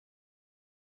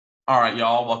All right,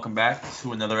 y'all. Welcome back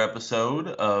to another episode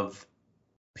of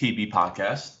PB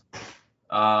Podcast.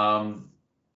 Um,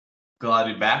 Glad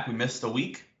to be back. We missed a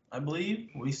week, I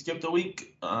believe. We skipped a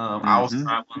week. I was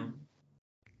traveling,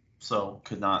 so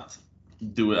could not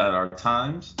do it at our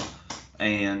times.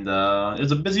 And it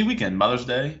was a busy weekend, Mother's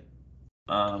Day,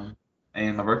 and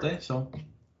my birthday. So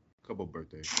Couple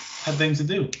birthdays. had things to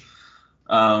do.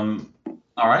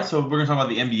 All right, so we're gonna talk about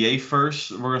the NBA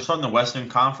first. We're gonna start in the Western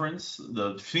Conference.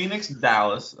 The Phoenix,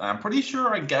 Dallas. I'm pretty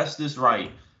sure I guessed this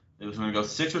right. It was gonna go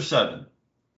 6 or 7,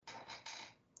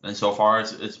 and so far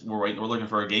we're looking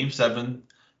for a game 7,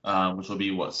 which will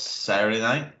be what, Saturday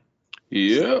night.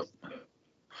 Yep.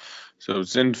 So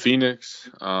it's in Phoenix.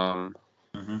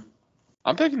 Mm-hmm.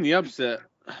 I'm picking the upset.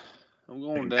 I'm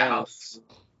going Dallas.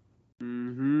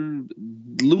 Dallas.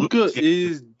 Luka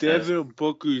is Devin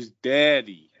Booker's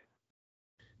daddy.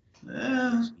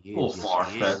 A little far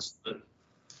fetched.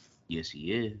 Yes,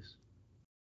 he is.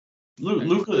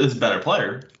 Luka is a better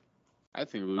player. I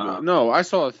think Luka. No, I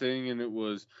saw a thing and it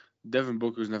was Devin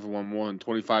Booker's never won more than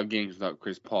 25 games without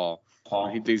Chris Paul.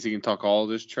 He thinks he can talk all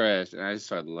this trash, and I just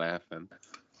started laughing.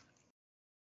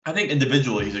 I think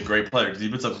individually he's a great player because he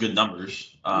puts up good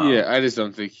numbers. Yeah, I just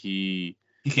don't think he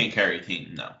can't carry a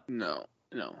team. No.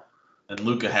 And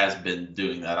Luka has been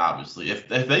doing that, obviously. If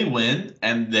they win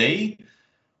and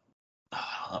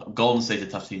Golden State's a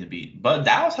tough team to beat, but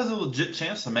Dallas has a legit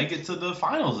chance to make it to the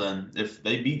finals then if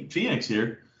they beat Phoenix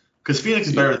here, because Phoenix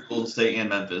is better than Golden State and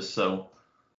Memphis. So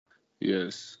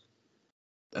yes,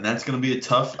 and that's going to be a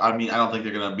tough. I mean, I don't think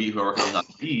they're going to beat whoever comes out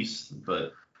of the East,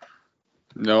 but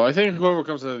no, I think whoever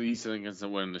comes out of the East, I think is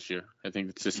going to win this year. I think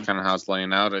it's just kind of how it's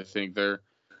laying out. I think they're.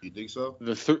 You think so?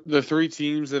 The three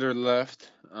teams that are left,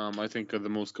 I think are the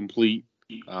most complete.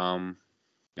 And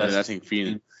I think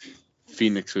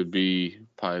Phoenix would be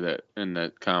probably that in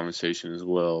that conversation as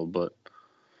well. But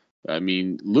I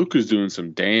mean, Luka's doing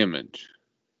some damage.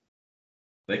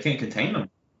 They can't contain him.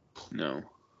 No.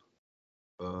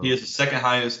 He has the second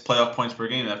highest playoff points per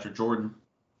game after Jordan.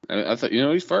 I thought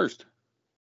he's first.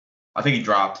 I think he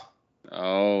dropped.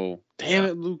 Oh, damn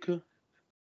it, Luka.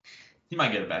 He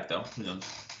might get it back though.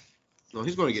 No,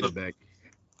 he's going to get it back.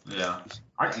 Yeah.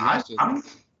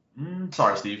 I'm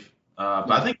sorry, Steve. But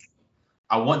I think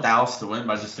I want Dallas to win,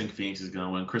 but I just think Phoenix is going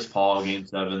to win. Chris Paul, game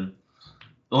 7.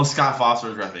 Unless Scott Foster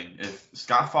is reffing. If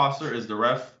Scott Foster is the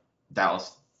ref,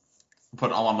 Dallas. I'm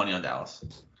putting all my money on Dallas.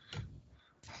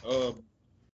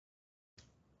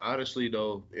 Honestly,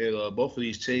 though, both of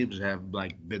these teams have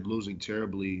been losing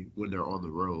terribly when they're on the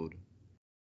road.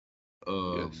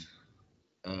 Yes.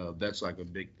 That's a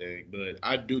big thing, but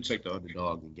I do take the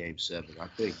underdog in Game 7. I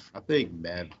think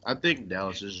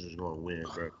Dallas is just going to win,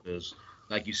 bro. Because,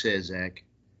 like you said, Zach,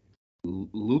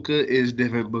 Luka is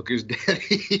Devin Booker's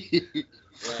daddy.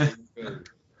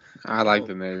 I like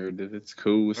the narrative. It's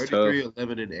cool. It's 33, tough.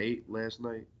 11, and 8 last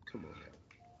night. Come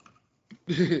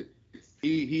on, man.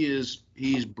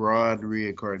 He's Bron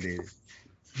reincarnated.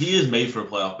 He is made for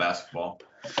playoff basketball.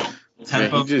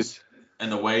 Tempo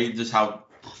and the way, just how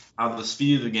the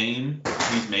speed of the game,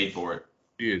 he's made for it.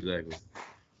 Yeah, exactly.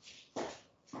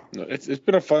 No, it's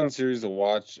been a fun series to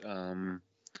watch.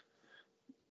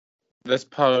 That's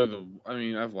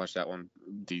probably I've watched that one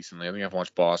decently. I think I've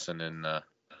watched Boston and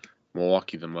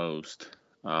Milwaukee the most.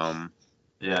 Yeah.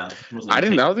 I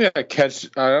don't think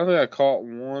I caught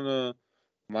one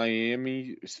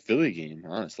Miami Philly game,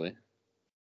 honestly.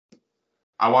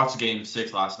 I watched Game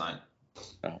 6 last night.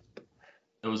 Oh.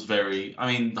 It was very.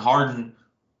 I mean, Harden.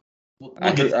 We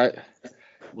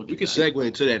can segue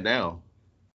into that now.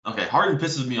 Okay, Harden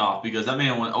pisses me off because that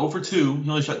man went 0 for 2. He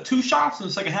only shot 2 shots in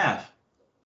the second half.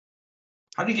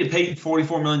 How do you get paid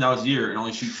 $44 million a year and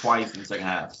only shoot twice in the second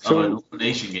half of an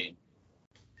elimination game?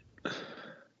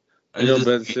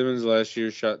 Ben Simmons last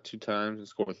year shot 2 times and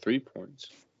scored 3 points.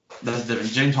 That's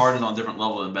different. James Harden's on a different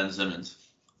level than Ben Simmons.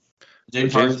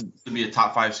 James Harden's to be a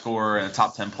top 5 scorer and a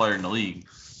top 10 player in the league.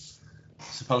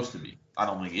 Supposed to be. I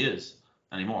don't think he is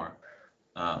anymore.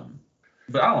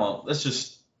 But I don't know. That's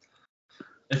just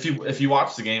if you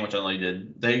watch the game, which I know you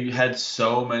did, they had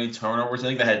so many turnovers. I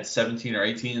think they had 17 or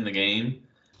 18 in the game,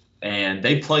 and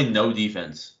they played no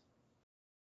defense,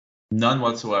 none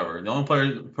whatsoever. The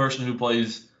only person who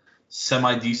plays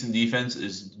semi decent defense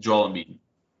is Joel Embiid.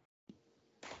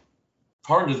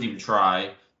 Harden doesn't even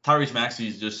try. Tyrese Maxey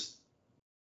is just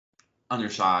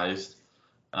undersized,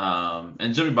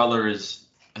 and Jimmy Butler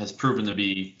has proven to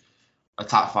be a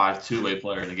top 5 two-way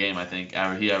player in the game, I think.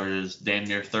 He averages damn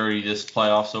near 30 this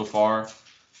playoff so far,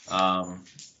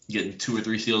 getting 2 or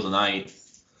 3 steals a night.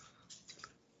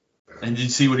 And did you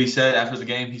see what he said after the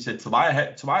game? He said,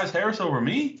 Tobias Harris over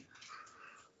me?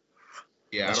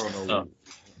 Yeah, I don't know.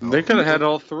 They could have had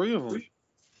all three of them.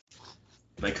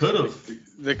 They could have.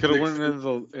 They could have went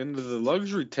into the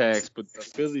luxury tax, but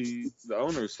the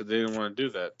owners said they didn't want to do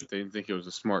that. They didn't think it was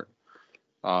a smart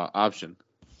option.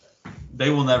 They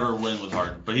will never win with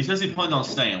Harden, but he says he plans on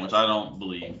staying, which I don't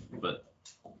believe. But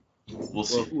we'll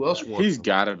see. Well, who else won? He's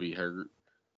got to be hurt.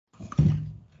 I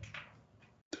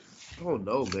don't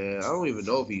know, man. I don't even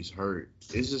know if he's hurt.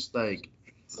 It's just like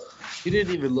he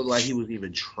didn't even look like he was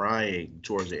even trying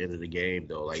towards the end of the game,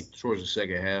 though. Like towards the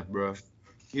second half, bro.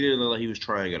 He didn't look like he was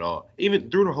trying at all. Even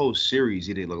through the whole series,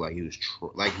 he didn't look like he was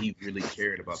like he really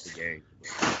cared about the game.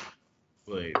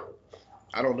 But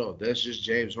I don't know. That's just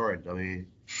James Harden. I mean,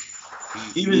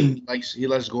 he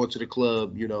likes going to the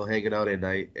club, you know, hanging out at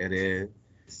night, and then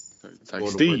it's like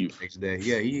Steve. The next day.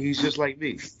 Yeah, he's just like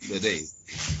me. But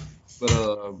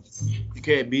you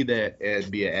can't be that and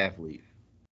be an athlete.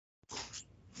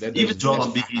 Even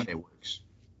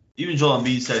Joel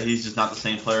Embiid said he's just not the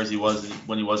same player as he was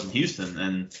when he was in Houston,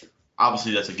 and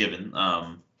obviously that's a given.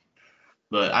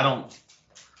 But I don't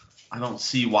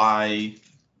see why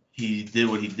he did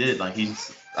what he did. Like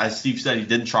as Steve said, he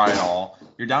didn't try at all.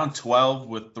 You're down 12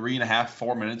 with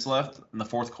 4 minutes left in the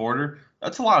fourth quarter.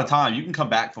 That's a lot of time. You can come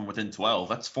back from within 12.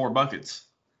 That's 4 buckets.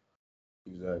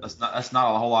 Exactly. That's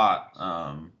not a whole lot.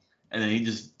 And then he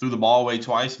just threw the ball away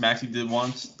twice. Maxey did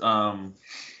once.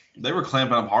 They were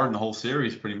clamping up hard in the whole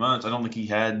series, pretty much. I don't think he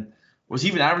had. Was he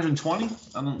even averaging 20?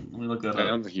 Let me look that up. I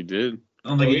don't think he did. I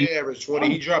don't think he averaged 20.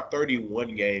 He dropped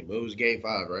 31 game. It was game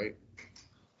 5, right?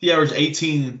 He averaged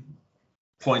 18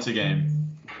 points a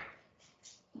game.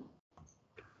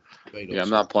 Yeah, I'm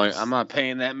not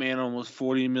paying that man almost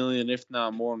 $40 million, if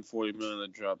not more than $40 million, to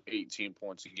drop 18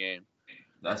 points a game.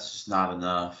 That's just not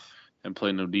enough. And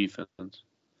play no defense.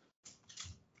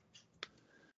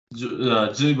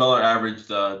 Jimmy Butler averaged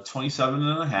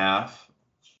 27.5.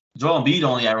 Joel Embiid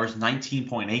only averaged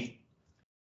 19.8.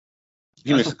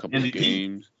 He missed a couple of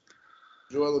games.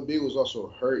 Joel Embiid was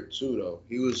also hurt too, though.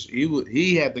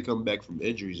 He had to come back from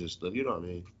injuries and stuff. You know what I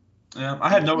mean? Yeah, I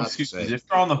have no excuses. If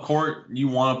you're on the court, you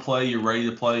want to play, you're ready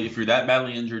to play. If you're that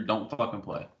badly injured, don't fucking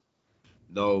play.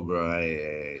 No,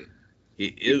 bro.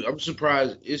 I'm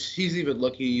surprised. He's even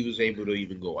lucky he was able to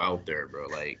even go out there, bro.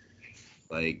 Hey.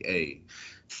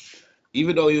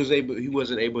 Even though he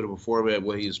wasn't able to perform at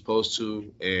what he was supposed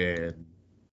to, and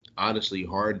honestly,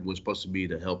 Harden was supposed to be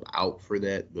the help out for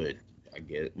that. But I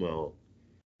get it. Well,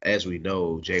 as we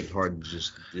know, James Harden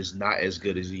just is not as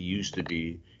good as he used to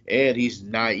be, and he's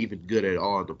not even good at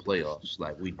all in the playoffs.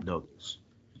 Like we know this.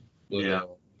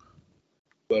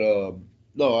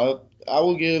 No, I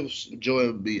will give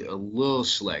Joel Embiid a little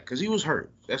slack because he was hurt.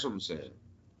 That's what I'm saying.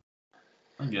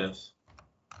 I guess.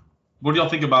 What do y'all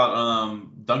think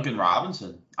about Duncan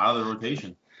Robinson out of the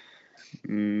rotation?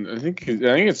 I think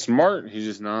it's smart.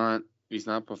 He's not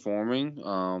performing.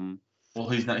 Well,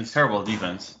 he's terrible at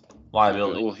defense.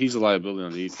 Liability. Well, he's a liability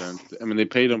on defense. I mean, they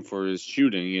paid him for his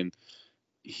shooting, and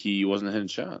he wasn't hitting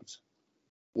shots.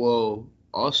 Well,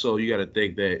 also you got to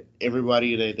think that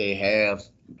everybody that they have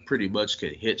pretty much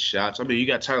could hit shots. I mean, you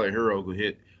got Tyler Hero who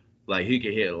he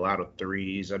can hit a lot of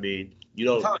threes. I mean.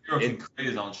 Tyler Hero can create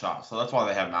his own shot, so that's why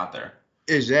they have him out there.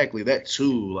 Exactly, that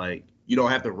too. Like, you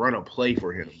don't have to run a play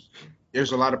for him.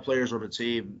 There's a lot of players on the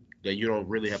team that you don't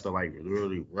really have to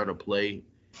really run a play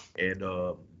and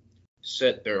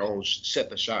set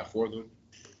the shot for them.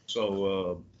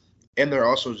 So, and they're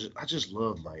also I just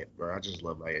love Miami, bro. I just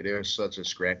love Miami. They're such a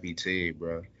scrappy team,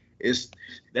 bro.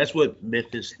 That's what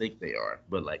Memphis think they are,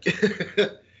 but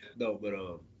no, but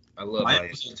I love Miami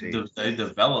team. They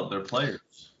develop their players.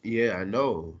 Yeah, I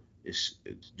know. It's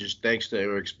just thanks to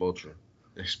Eric Spoelstra.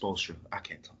 I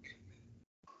can't talk.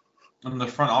 And the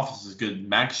front office is good.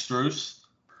 Max Strus,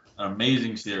 an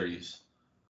amazing series.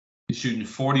 He's shooting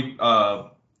 40%,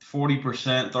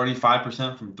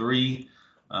 35% from 3.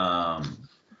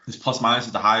 His plus minus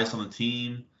is the highest on the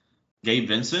team. Gabe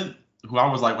Vincent, who I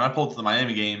was like, when I pulled to the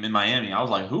Miami game in Miami, I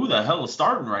was like, who the hell is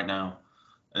starting right now?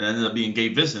 And it ended up being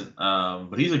Gabe Vincent.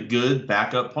 But he's a good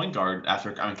backup point guard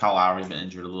Kyle Lowry's been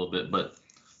injured a little bit, but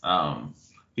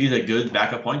he's a good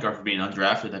backup point guard for being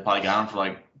undrafted. They probably got him for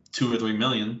like $2 or $3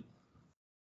 million.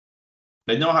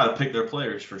 They know how to pick their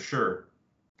players for sure.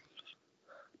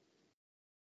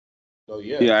 Oh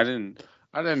yeah. Yeah, I didn't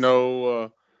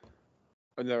know.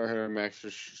 I've never heard of Max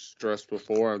Strus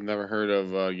before. I've never heard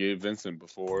of Gabe Vincent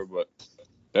before, but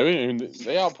I mean,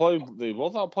 they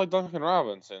both outplayed Duncan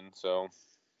Robinson, so.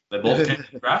 They both came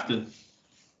drafted.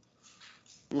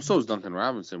 Well, so is Duncan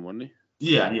Robinson, wasn't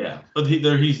he? Yeah. But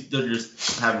they're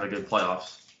just having a good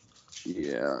playoffs.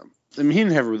 Yeah. I mean, he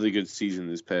didn't have a really good season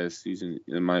this past season,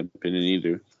 in my opinion,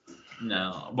 either.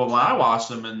 No, but when I watched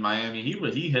him in Miami,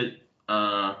 he hit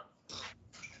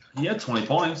he had 20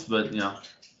 points, but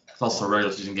it's also a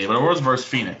regular season game. But it was versus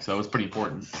Phoenix, so it was pretty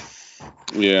important.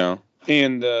 Yeah,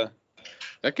 and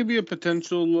that could be a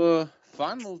potential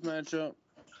finals matchup.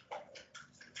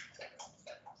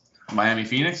 Miami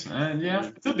Phoenix, yeah,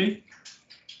 it could be.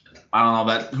 I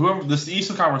don't know this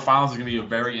Eastern Conference Finals is going to be a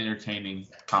very entertaining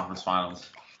conference finals.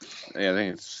 Yeah, I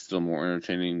think it's still more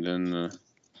entertaining than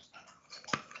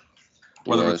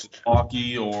whether it's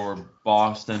Milwaukee or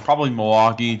Boston. Probably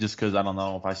Milwaukee, just because I don't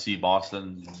know if I see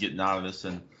Boston getting out of this.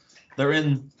 And they're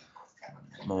in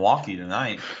Milwaukee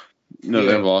tonight. No,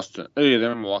 they're in Boston. Oh, yeah,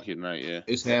 they're in Milwaukee tonight, yeah.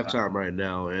 It's halftime right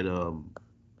now, and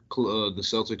the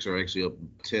Celtics are actually up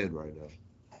 10 right now.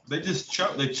 They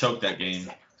choked that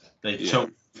game. They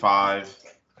choked 5.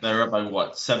 They're up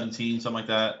by, 17, something like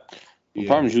that? The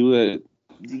problem is you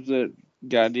let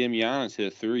goddamn Giannis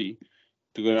hit a 3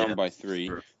 to go down by 3.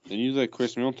 Sure. Then you let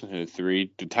Chris Middleton hit a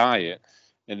 3 to tie it.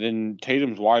 And then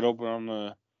Tatum's wide open on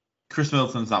the... Chris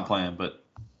Middleton's not playing, but...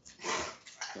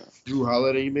 Jrue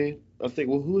Holiday, you mean? I think,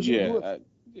 well, who is it?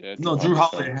 No, Jrue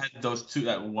Holiday had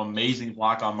that amazing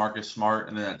block on Marcus Smart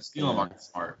and then that steal on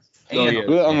Marcus Smart.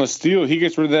 On the steal, he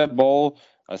gets rid of that ball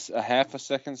a half a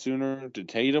second sooner to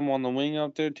Tatum on the wing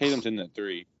out there. Tatum's in that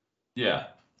 3. Yeah.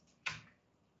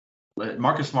 But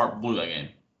Marcus Smart blew that game.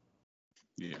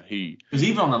 Yeah, because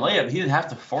even on the layup, he didn't have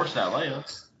to force that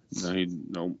layup.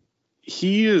 No.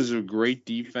 He is a great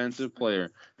defensive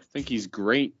player. I think he's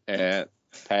great at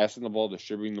passing the ball,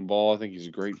 distributing the ball. I think he's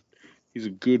a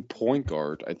good point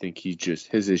guard. I think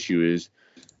his issue is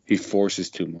he forces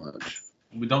too much.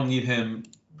 We don't need him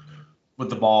with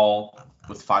the ball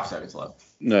with 5 seconds left.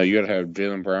 No, you got to have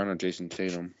Jaylen Brown or Jason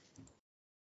Tatum.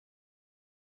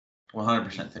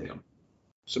 100% Tatum.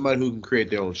 Somebody who can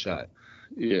create their own shot.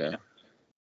 Yeah.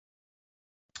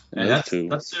 And that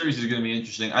series is going to be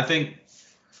interesting. I think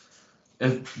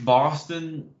if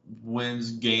Boston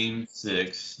wins Game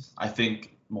 6, I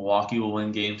think Milwaukee will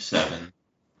win Game 7.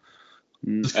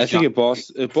 I think if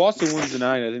Boston wins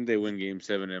tonight, I think they win Game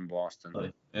 7 in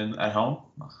Boston. And at home?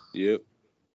 Yep.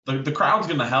 The crowd's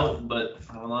going to help, but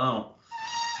I don't know.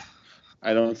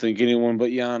 I don't think anyone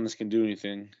but Giannis can do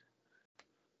anything.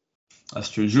 That's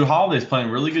true. Jrue Holiday's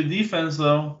playing really good defense,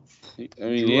 though. I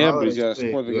mean, but he's got to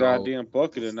score the goddamn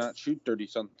bucket and not shoot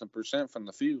 30-something% from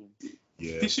the field.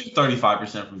 Yeah. He shoots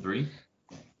 35% from 3.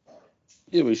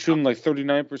 Yeah, but he's shooting like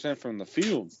 39% from the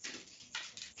field.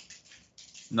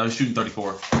 No, he's shooting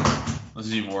 34. This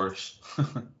is even worse.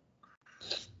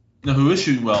 No, who is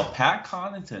shooting well? Pat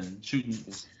Connaughton shooting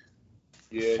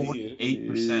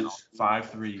 48% on 5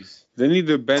 threes. They need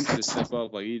the bench to step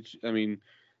up.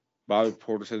 Bobby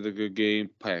Portis had a good game.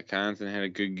 Pat Connaughton had a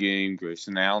good game.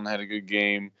 Grayson Allen had a good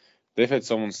game. They've had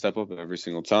someone step up every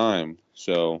single time.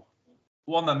 So,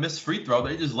 on that missed free throw,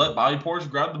 they just let Bobby Portis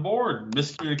grab the board.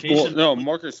 Miscommunication. Well, no,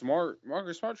 Marcus Smart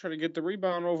tried to get the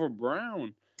rebound over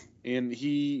Brown, and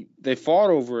they fought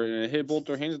over it, and it hit both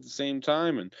their hands at the same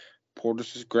time, and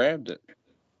Portis just grabbed it.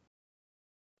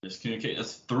 Miscommunication.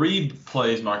 That's 3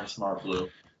 plays Marcus Smart blew.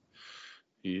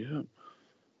 Yeah.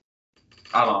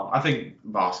 I don't know. I think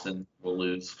Boston will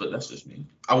lose, but that's just me.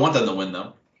 I want them to win,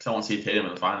 though, because I want to see Tatum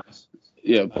in the finals.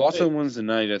 Yeah, Boston wins the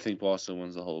night. I think Boston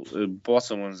wins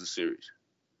Boston wins the series.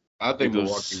 I think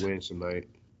Milwaukee wins tonight.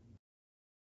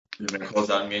 You're going to close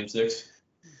out in Game 6?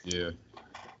 Yeah.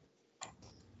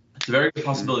 It's a very good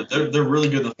possibility. They're really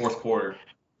good in the fourth quarter.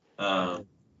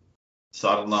 So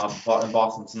I don't know how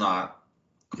Boston's not,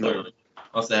 clearly,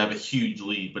 unless they have a huge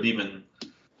lead. But even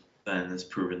then, it's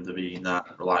proven to be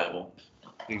not reliable.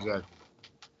 Exactly.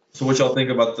 So what y'all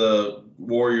think about the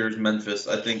Warriors-Memphis?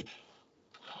 I think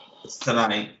it's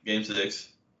tonight, Game 6.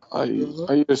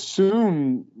 I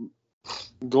assume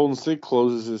Golden State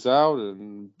closes this out,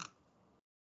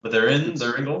 but they're in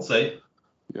Golden State.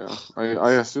 Yeah,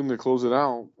 I assume they close it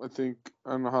out. I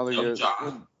don't know how they get.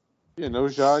 Ja. Yeah, no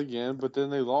Ja again, but then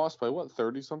they lost by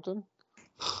 30 something.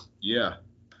 Yeah.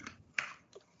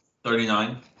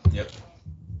 39. Yep.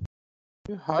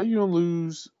 Yeah, how you gonna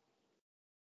lose?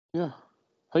 Yeah,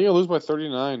 how you gonna lose by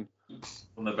 39?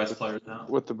 From the best players out.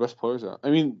 With the best players out. I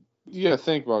mean, yeah,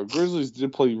 think about it. Grizzlies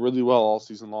did play really well all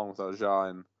season long without Ja,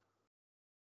 and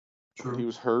True. He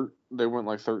was hurt. They went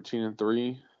like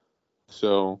 13-3.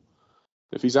 So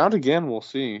if he's out again, we'll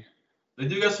see. They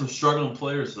do got some struggling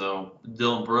players though.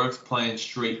 Dylan Brooks playing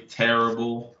straight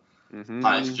terrible. Mm-hmm.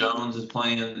 Tyus Jones is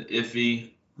playing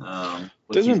iffy.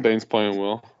 Desmond Bane's playing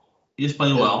well. He's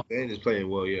playing well. Bane is playing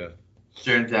well, yeah.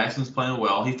 Jaren Jackson's playing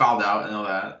well. He fouled out, I know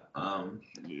that.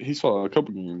 He's fouled out a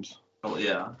couple games. Oh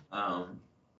yeah.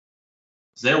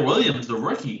 Zaire Williams, the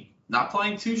rookie, not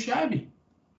playing too shabby.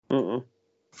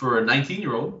 For a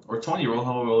 19-year-old or 20-year-old,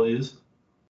 however old he is,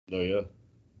 No, yeah.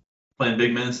 playing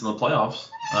big minutes in the playoffs.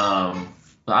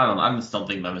 But I don't know. I just don't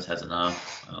think Memphis has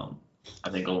enough. I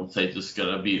think Golden State's just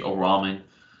gonna be overwhelming.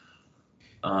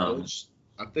 I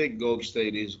think Golden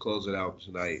State needs to close it out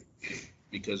tonight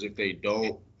because if they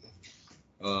don't,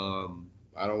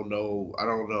 I don't know. I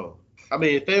don't know. I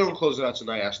mean, if they don't close it out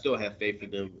tonight, I still have faith in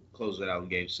them close it out in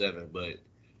Game 7. But if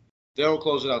they don't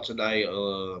close it out tonight,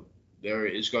 there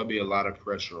is going to be a lot of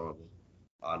pressure on them.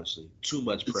 Honestly, too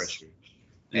much pressure.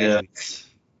 Yeah.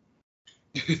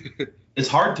 It's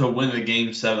hard to win a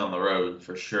Game 7 on the road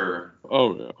for sure.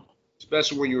 Oh yeah.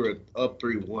 Especially when you're up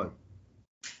 3-1.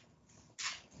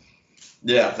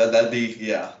 Yeah, that'd be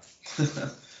yeah.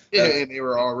 Yeah, and they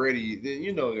were already,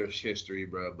 there's history,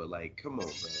 bro. But like, come on,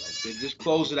 man, like, just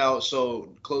close it out. So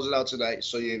close it out tonight,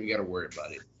 so you ain't got to worry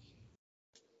about it.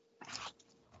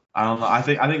 I don't know. I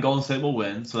think Golden State will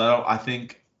win. So I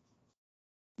think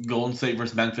Golden State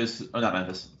versus Memphis, or not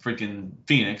Memphis, freaking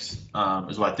Phoenix,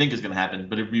 is what I think is going to happen.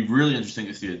 But it'd be really interesting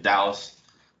to see the Dallas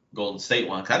Golden State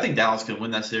one, because I think Dallas could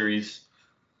win that series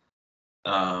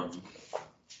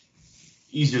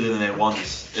easier than they won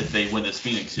this if they win this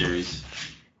Phoenix series.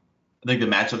 I think the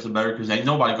matchups are better because ain't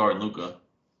nobody guarding Luka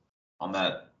on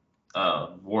that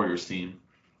Warriors team,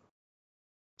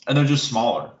 and they're just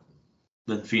smaller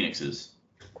than Phoenix is.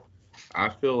 I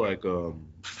feel like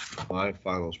my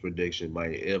finals prediction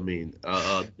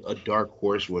a dark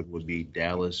horse would be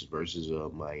Dallas versus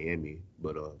Miami,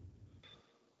 but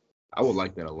I would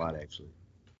like that a lot actually.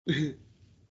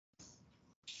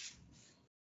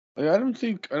 I don't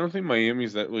think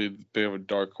Miami's that really big of a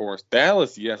dark horse.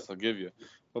 Dallas, yes, I'll give you.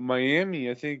 But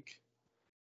Miami, I think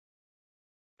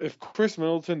if Chris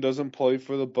Middleton doesn't play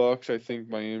for the Bucks, I think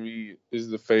Miami is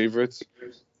the favorites.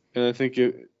 And I think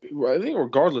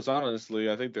regardless,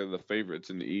 honestly, I think they're the favorites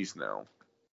in the East now.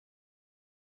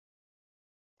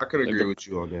 I could agree with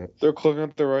you on that. They're clicking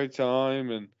at the right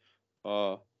time, and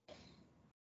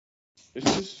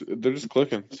they're just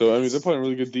clicking. So I mean, they're playing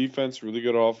really good defense, really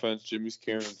good offense. Jimmy's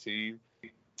carrying the team.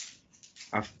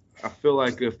 I feel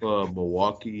like if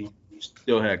Milwaukee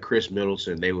still had Chris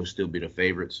Middleton, they would still be the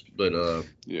favorites. But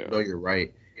yeah, no, you're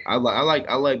right. I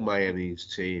like Miami's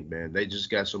team, man. They just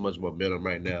got so much momentum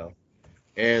right now,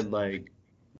 and like,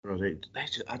 bro, I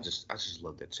just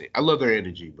love that team. I love their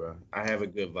energy, bro. I have a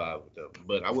good vibe with them.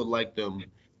 But I would like them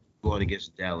going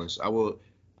against Dallas. I would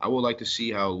like to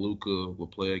see how Luka will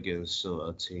play against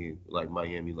a team like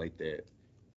Miami like that.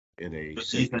 The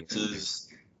defense is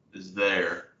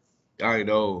there. I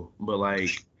know, but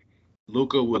like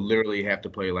Luka would literally have to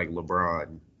play like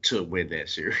LeBron to win that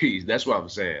series. That's what I'm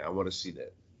saying. I want to see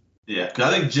that. Yeah,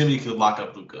 because I think Jimmy could lock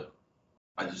up Luka.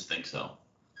 I just think so.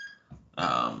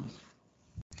 I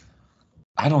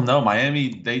don't know.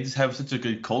 Miami, they just have such a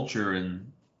good culture,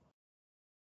 and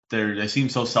they seem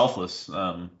so selfless.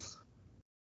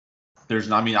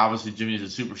 Obviously Jimmy's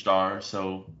a superstar,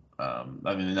 so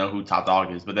they know who top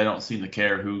dog is, but they don't seem to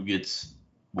care who gets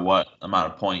what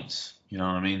amount of points. You know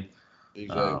what I mean?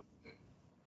 Exactly.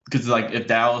 Because like if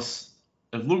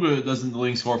Luka doesn't the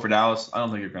leading score for Dallas, I don't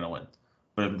think you're gonna win.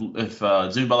 But if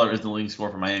Jimmy Butler isn't the leading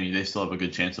scorer for Miami, they still have a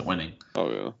good chance of winning.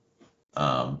 Oh yeah.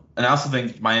 And I also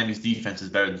think Miami's defense is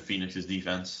better than Phoenix's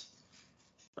defense.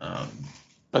 I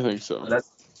think so.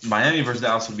 Miami versus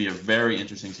Dallas would be a very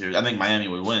interesting series. I think Miami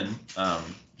would win. But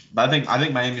I think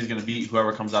Miami is going to beat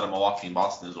whoever comes out of Milwaukee and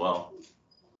Boston as well.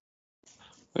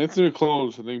 It's going to be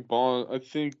close. I don't know. I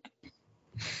think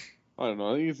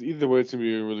it's either way. It's going to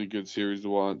be a really good series to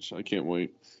watch. I can't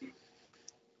wait.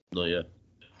 No, yeah.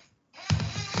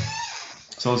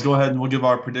 So let's go ahead and we'll give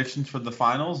our predictions for the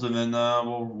finals, and then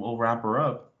we'll wrap her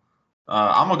up.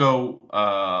 I'm gonna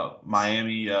go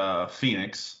Miami,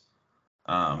 Phoenix,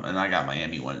 and I got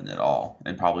Miami winning it all,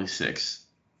 and probably 6.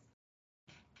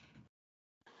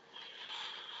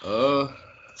 I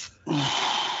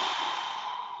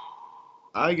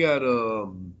got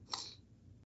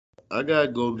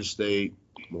Golden State,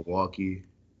 Milwaukee.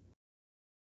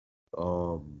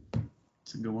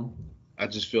 It's a good one. I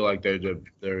just feel like they're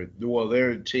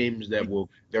teams that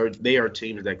they are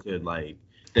teams that could like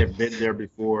they've been there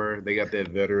before. They got that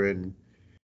veteran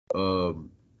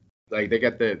they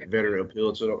got that veteran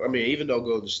appeal to them. I mean, even though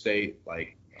Golden State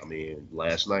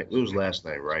last night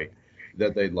right,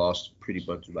 that they lost pretty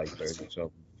much like 30 something.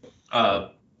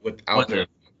 Without their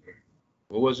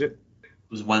what was it? It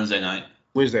was Wednesday night.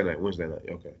 Wednesday night,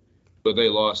 okay. But they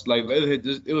lost. Like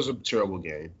it was a terrible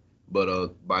game. But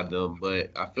by them.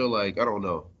 But I feel like I don't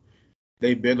know.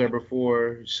 They've been there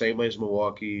before, same as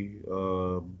Milwaukee.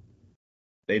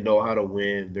 They know how to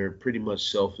win. They're pretty much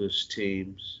selfless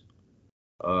teams.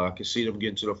 I can see them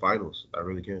getting to the finals. I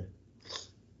really can.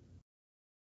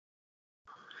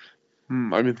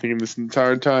 I've been thinking this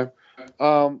entire time.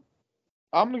 I'm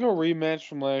gonna go rematch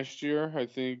from last year. I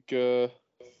think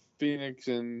Phoenix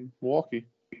and Milwaukee.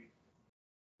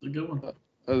 A good one.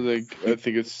 I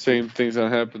think it's the same thing's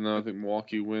gonna happen though. I think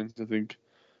Milwaukee wins. I think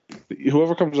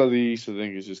whoever comes out of the East, I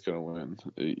think is just gonna win.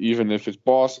 Even if it's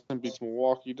Boston beats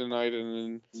Milwaukee tonight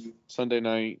and then Sunday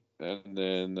night, and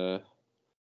then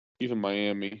even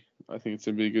Miami. I think it's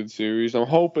gonna be a good series. I'm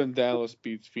hoping Dallas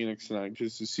beats Phoenix tonight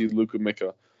just to see Luka make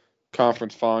a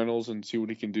conference finals and see what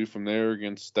he can do from there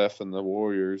against Steph and the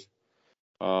Warriors.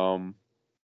 But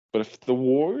if the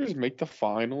Warriors make the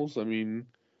finals, I mean,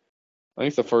 I think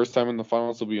it's the first time in the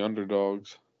finals they'll be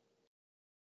underdogs.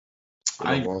 In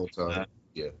a long time.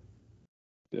 Yeah.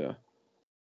 Yeah.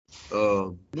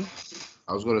 I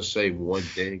was gonna say one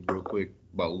thing real quick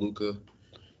about Luka.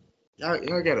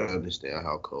 Y'all gotta understand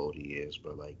how cold he is,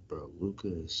 bro. Like, bro, Luka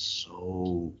is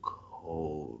so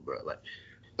cold, bro. Like,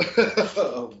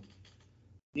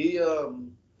 he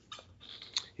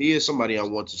is somebody I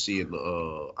want to see in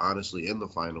the honestly in the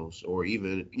finals, or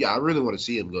even I really want to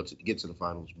see him get to the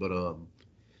finals. But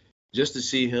just to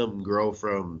see him grow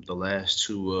from the last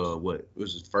two what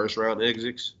was his first round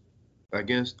exits, I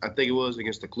think it was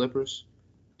against the Clippers,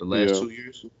 the last 2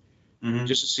 years. Mm-hmm.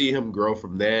 Just to see him grow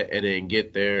from that and then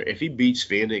get there. If he beats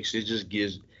Phoenix,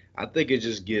 I think it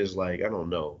just gives like, I don't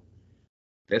know.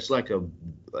 That's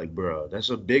bro, that's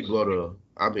a big blow to,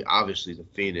 I mean, obviously the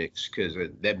Phoenix, because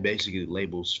that basically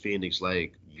labels Phoenix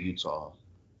like Utah.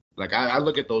 Like, I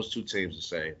look at those two teams the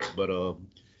same. But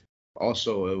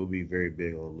also, it would be very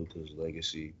big on Luka's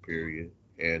legacy, period.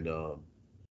 And,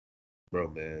 bro,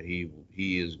 man,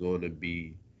 he is going to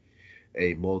be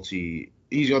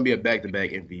he's going to be a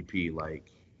back-to-back MVP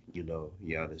like,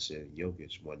 Giannis and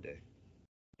Jokic one day.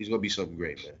 He's going to be something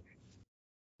great, man.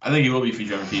 I think he will be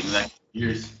future MVP in the next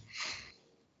years.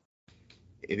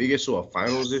 If he gets to a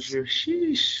finals this year,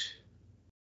 sheesh.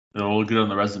 It'll look good on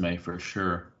the resume for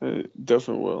sure. It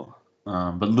definitely will.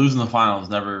 But losing the finals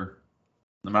never,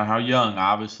 no matter how young,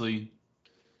 obviously,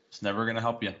 it's never going to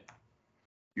help you.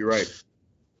 You're right.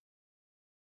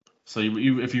 So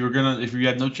if you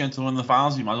had no chance to win the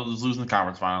finals, you might as well just lose in the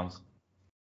conference finals.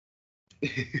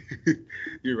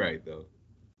 You're right, though.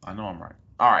 I know I'm right.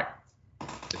 All right.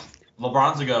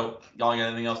 LeBron's a go. Y'all got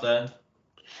anything else to add?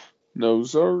 No,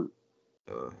 sir.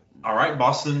 All right,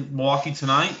 Boston, Milwaukee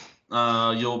tonight.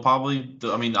 You'll probably,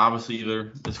 obviously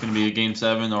either it's going to be a Game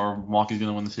 7 or Milwaukee's going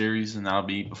to win the series, and that'll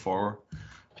be before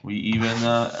we even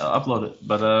upload it.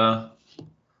 But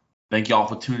thank y'all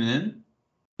for tuning in,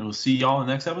 and we'll see y'all in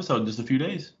the next episode in just a few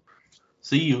days.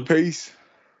 See you. Peace.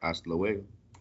 Hasta luego.